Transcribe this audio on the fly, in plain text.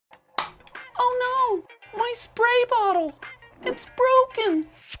My spray bottle! It's broken!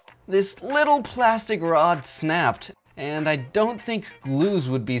 This little plastic rod snapped, and I don't think glues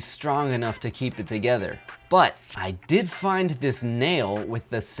would be strong enough to keep it together. But I did find this nail with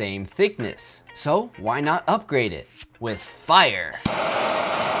the same thickness, so why not upgrade it with fire?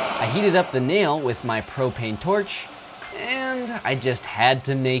 I heated up the nail with my propane torch, and I just had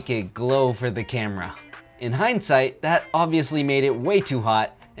to make it glow for the camera. In hindsight, that obviously made it way too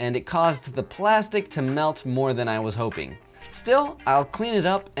hot, and it caused the plastic to melt more than I was hoping. Still, I'll clean it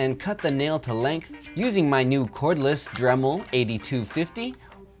up and cut the nail to length using my new cordless Dremel 8250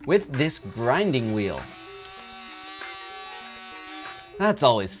 with this grinding wheel. That's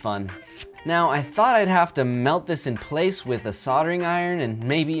always fun. Now, I thought I'd have to melt this in place with a soldering iron and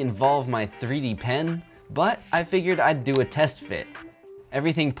maybe involve my 3D pen, but I figured I'd do a test fit.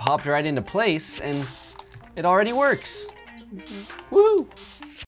 Everything popped right into place and it already works. Woohoo!